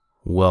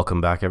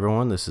Welcome back,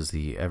 everyone. This is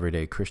the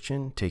Everyday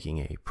Christian taking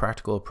a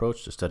practical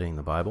approach to studying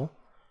the Bible.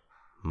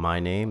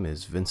 My name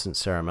is Vincent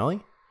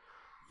Saramelli.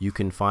 You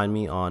can find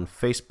me on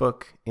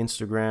Facebook,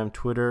 Instagram,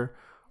 Twitter,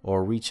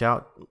 or reach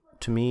out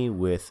to me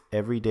with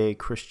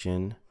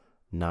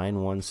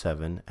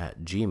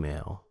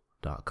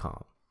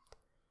everydaychristian917@gmail.com.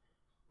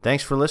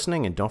 Thanks for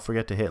listening, and don't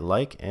forget to hit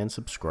like and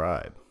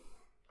subscribe.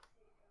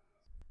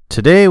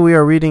 Today we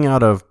are reading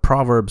out of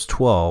Proverbs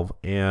 12,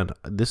 and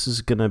this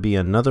is going to be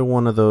another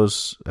one of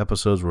those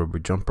episodes where we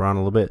jump around a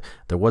little bit.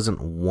 There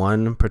wasn't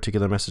one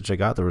particular message I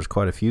got, there was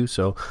quite a few,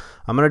 so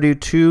I'm going to do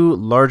two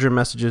larger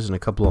messages and a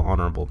couple of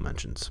honorable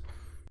mentions.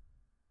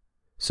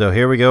 So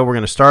here we go. We're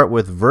going to start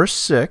with verse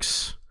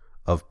 6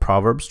 of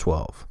Proverbs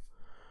 12.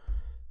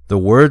 The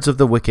words of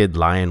the wicked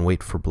lie in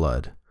wait for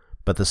blood,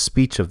 but the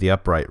speech of the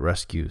upright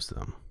rescues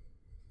them.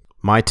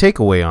 My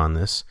takeaway on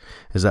this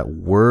is that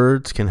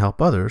words can help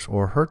others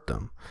or hurt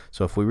them.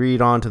 So if we read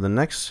on to the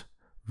next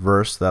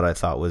verse that I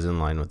thought was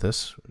in line with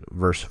this,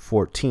 verse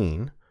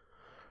 14,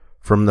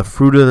 from the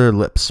fruit of their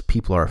lips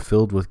people are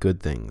filled with good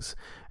things,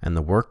 and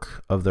the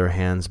work of their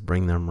hands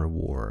bring them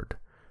reward.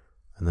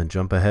 And then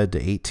jump ahead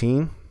to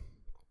 18.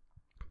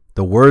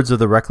 The words of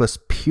the reckless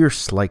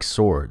pierce like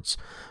swords,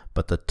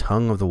 but the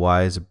tongue of the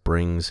wise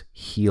brings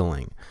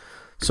healing.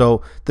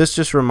 So this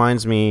just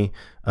reminds me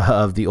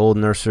of the old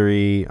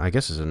nursery, I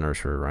guess it's a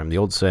nursery rhyme, the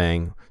old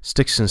saying,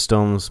 sticks and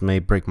stones may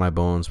break my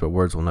bones, but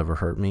words will never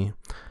hurt me.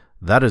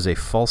 That is a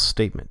false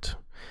statement.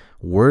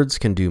 Words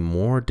can do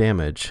more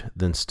damage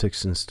than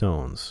sticks and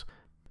stones.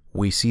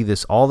 We see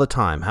this all the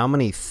time. How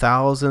many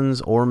thousands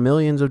or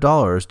millions of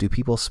dollars do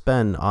people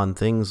spend on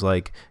things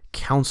like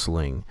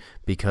counseling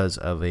because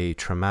of a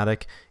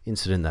traumatic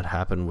incident that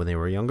happened when they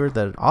were younger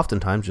that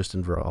oftentimes just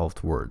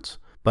involved words?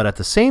 But at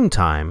the same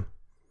time,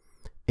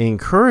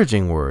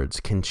 encouraging words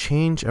can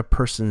change a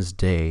person's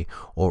day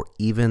or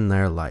even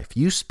their life.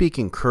 You speak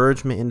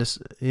encouragement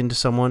into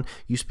someone,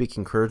 you speak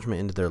encouragement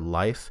into their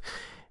life,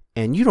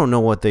 and you don't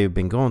know what they've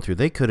been going through.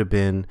 They could have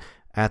been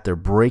at their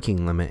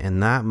breaking limit,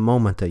 and that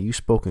moment that you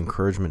spoke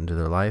encouragement into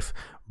their life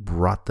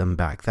brought them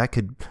back. That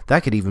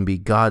could even be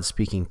God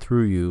speaking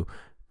through you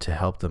to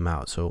help them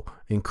out. So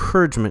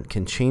encouragement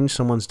can change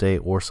someone's day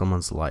or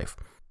someone's life.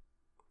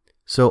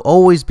 So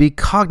always be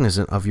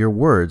cognizant of your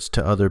words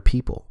to other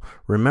people.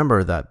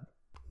 Remember that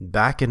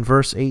back in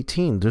verse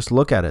 18, just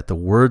look at it. The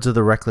words of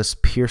the reckless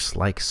pierce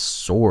like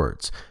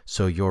swords.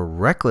 So your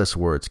reckless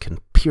words can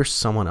pierce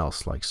someone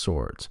else like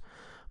swords.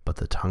 But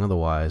the tongue of the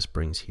wise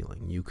brings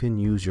healing. You can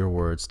use your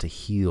words to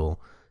heal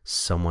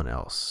someone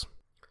else.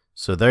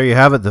 So there you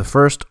have it. The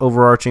first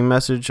overarching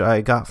message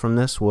I got from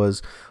this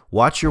was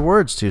watch your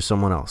words to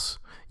someone else.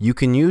 You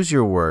can use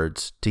your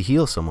words to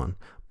heal someone,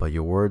 but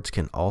your words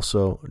can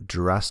also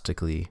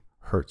drastically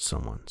hurt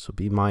someone. So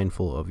be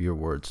mindful of your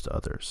words to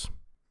others.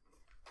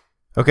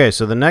 Okay,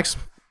 so the next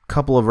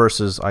couple of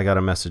verses I got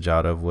a message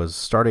out of was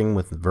starting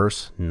with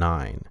verse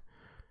 9.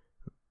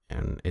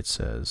 And it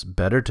says,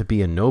 better to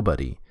be a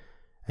nobody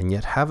and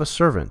yet have a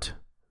servant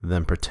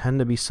than pretend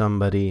to be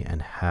somebody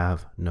and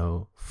have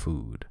no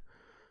food.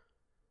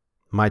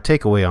 My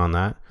takeaway on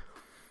that,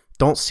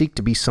 don't seek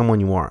to be someone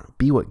you aren't.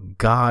 Be what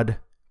God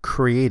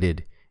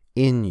created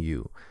in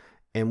you.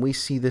 And we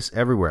see this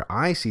everywhere.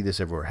 I see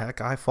this everywhere.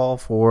 Heck, I fall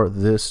for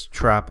this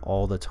trap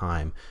all the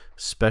time,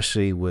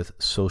 especially with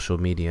social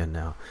media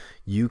now.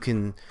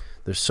 There's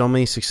so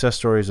many success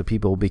stories of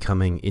people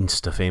becoming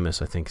Insta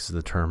famous, I think is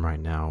the term right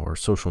now, or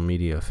social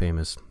media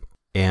famous.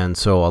 And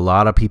so a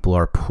lot of people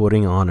are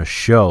putting on a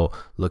show.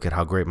 Look at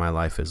how great my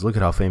life is. Look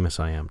at how famous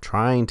I am,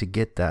 trying to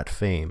get that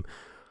fame.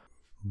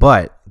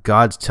 But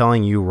God's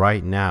telling you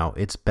right now,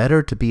 it's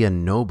better to be a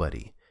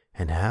nobody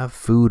and have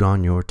food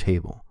on your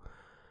table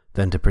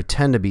than to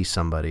pretend to be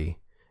somebody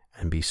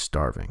and be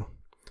starving.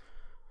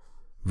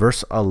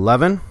 Verse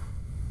 11,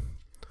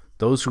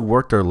 those who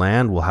work their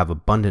land will have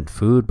abundant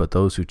food, but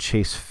those who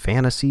chase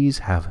fantasies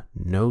have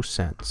no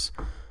sense.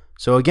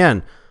 So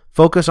again,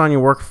 focus on your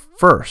work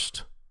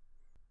first.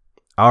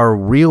 Our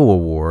real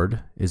reward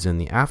is in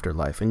the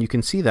afterlife, and you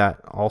can see that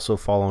also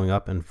following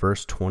up in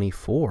verse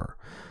 24.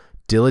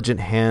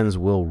 Diligent hands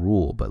will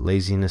rule, but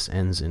laziness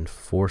ends in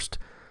forced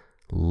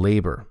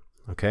labor.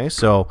 Okay,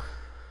 so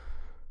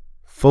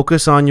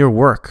focus on your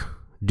work.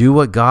 Do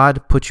what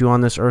God put you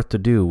on this earth to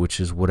do, which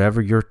is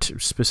whatever your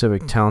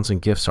specific talents and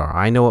gifts are.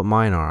 I know what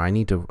mine are. I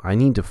need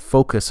to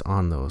focus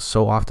on those.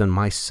 So often,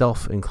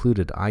 myself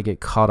included, I get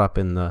caught up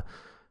in the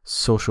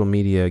social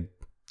media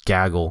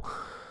gaggle,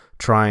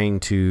 trying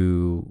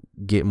to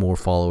get more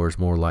followers,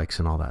 more likes,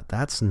 and all that.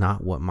 That's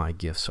not what my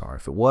gifts are.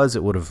 If it was,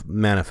 it would have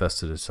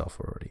manifested itself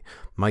already.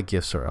 My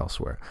gifts are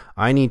elsewhere.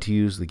 I need to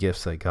use the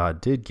gifts that God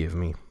did give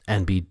me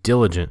and be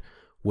diligent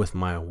with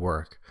my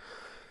work.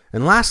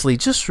 And lastly,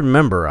 just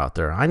remember out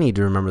there, I need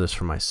to remember this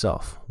for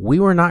myself. We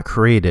were not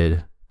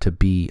created to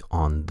be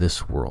on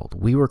this world.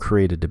 We were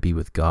created to be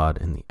with God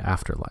in the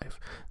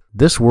afterlife.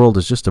 This world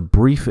is just a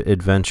brief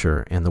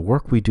adventure, and the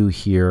work we do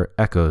here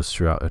echoes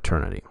throughout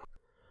eternity.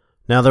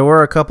 Now, there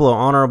were a couple of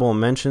honorable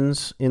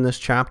mentions in this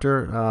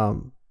chapter.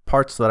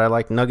 parts that I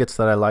like, nuggets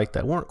that I like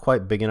that weren't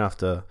quite big enough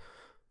to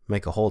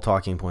make a whole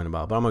talking point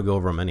about, but I'm going to go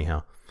over them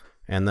anyhow.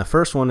 And the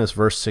first one is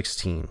verse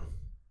 16.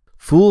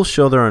 Fools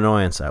show their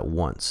annoyance at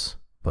once,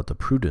 but the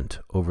prudent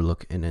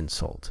overlook an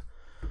insult.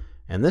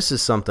 And this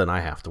is something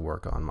I have to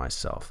work on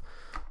myself.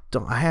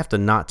 I have to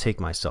not take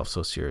myself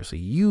so seriously.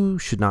 You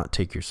should not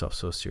take yourself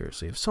so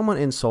seriously. If someone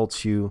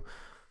insults you,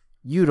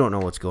 you don't know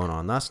what's going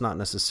on. That's not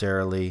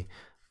necessarily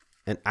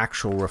an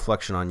actual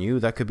reflection on you.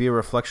 That could be a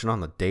reflection on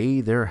the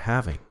day they're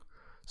having.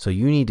 So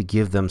you need to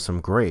give them some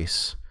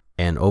grace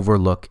and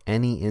overlook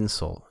any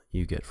insult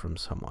you get from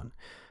someone.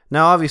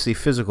 Now, obviously,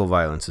 physical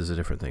violence is a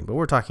different thing, but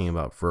we're talking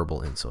about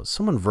verbal insults.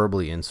 Someone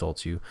verbally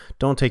insults you.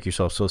 Don't take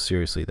yourself so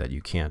seriously that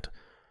you can't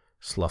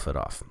slough it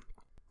off.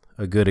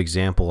 A good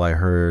example I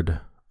heard,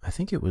 I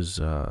think it was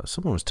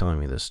someone was telling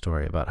me this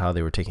story about how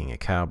they were taking a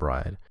cab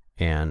ride.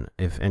 And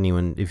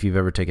if you've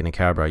ever taken a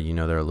cab ride, you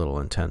know they're a little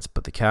intense.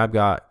 But the cab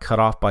got cut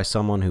off by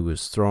someone who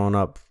was throwing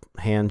up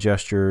hand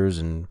gestures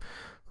and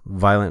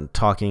violent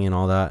talking and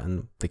all that.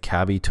 And the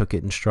cabbie took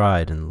it in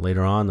stride. And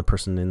later on, the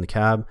person in the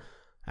cab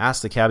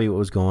asked the cabbie what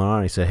was going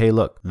on. He said, hey,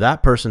 look,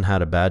 that person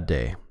had a bad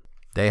day.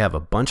 They have a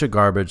bunch of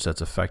garbage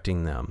that's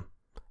affecting them.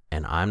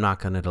 And I'm not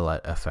going to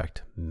let it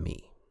affect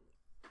me.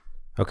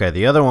 Okay,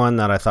 the other one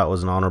that I thought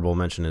was an honorable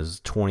mention is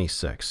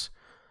 26.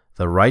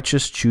 The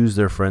righteous choose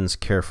their friends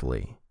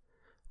carefully,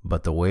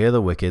 but the way of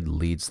the wicked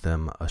leads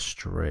them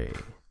astray.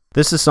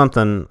 This is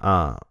something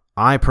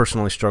I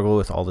personally struggle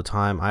with all the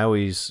time.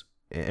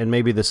 And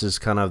maybe this is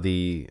kind of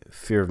the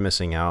fear of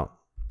missing out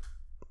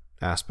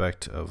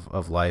aspect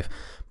of life,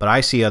 but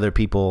I see other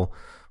people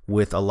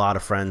with a lot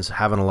of friends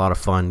having a lot of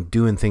fun,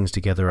 doing things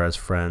together as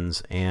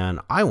friends, and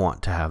I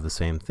want to have the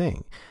same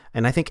thing.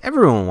 And I think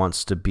everyone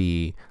wants to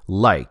be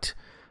liked,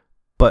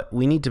 but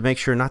we need to make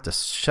sure not to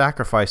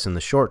sacrifice in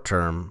the short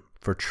term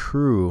for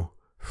true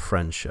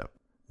friendship.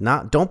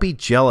 Don't be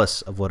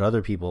jealous of what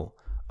other people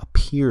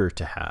appear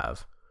to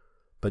have,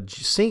 but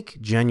seek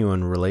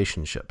genuine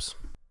relationships.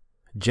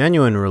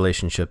 Genuine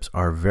relationships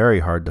are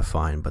very hard to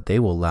find, but they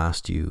will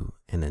last you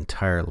an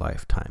entire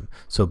lifetime.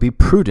 So be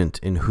prudent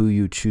in who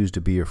you choose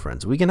to be your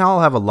friends. We can all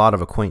have a lot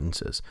of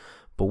acquaintances,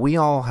 but we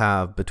all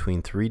have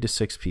between 3 to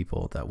 6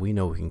 people that we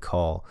know we can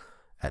call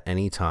at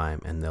any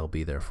time, and they'll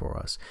be there for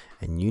us.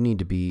 And you need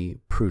to be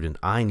prudent.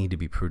 I need to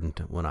be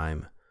prudent when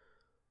I'm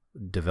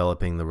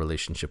developing the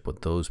relationship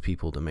with those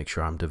people to make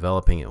sure I'm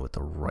developing it with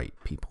the right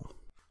people.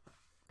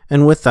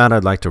 And with that,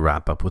 I'd like to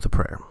wrap up with a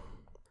prayer.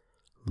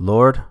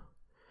 Lord,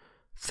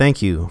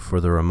 thank you for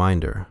the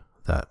reminder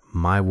that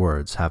my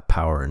words have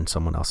power in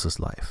someone else's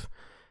life.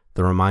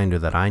 The reminder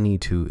that I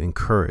need to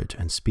encourage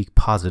and speak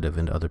positive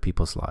into other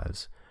people's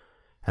lives,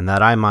 and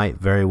that I might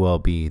very well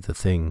be the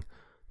thing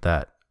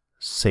that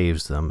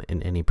saves them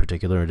in any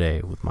particular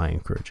day with my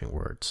encouraging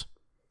words.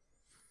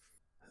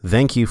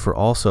 Thank you for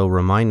also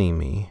reminding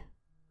me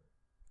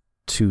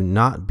to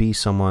not be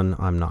someone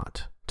I'm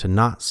not, to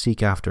not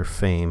seek after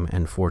fame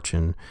and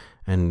fortune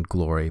and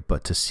glory,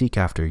 but to seek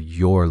after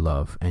your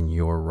love and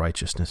your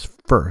righteousness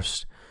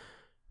first.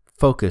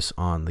 Focus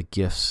on the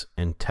gifts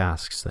and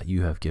tasks that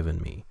you have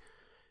given me,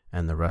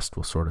 and the rest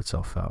will sort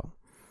itself out.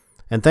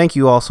 And thank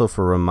you also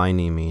for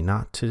reminding me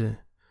not to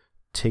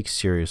take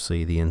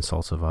seriously the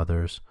insults of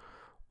others,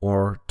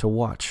 or to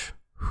watch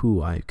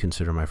who I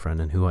consider my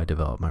friend and who I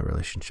develop my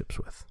relationships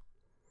with.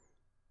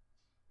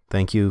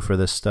 Thank you for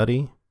this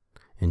study.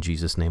 In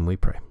Jesus' name we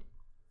pray.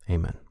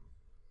 Amen.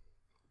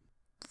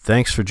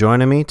 Thanks for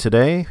joining me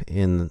today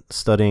in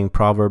studying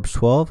Proverbs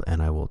 12,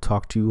 and I will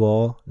talk to you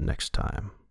all next time.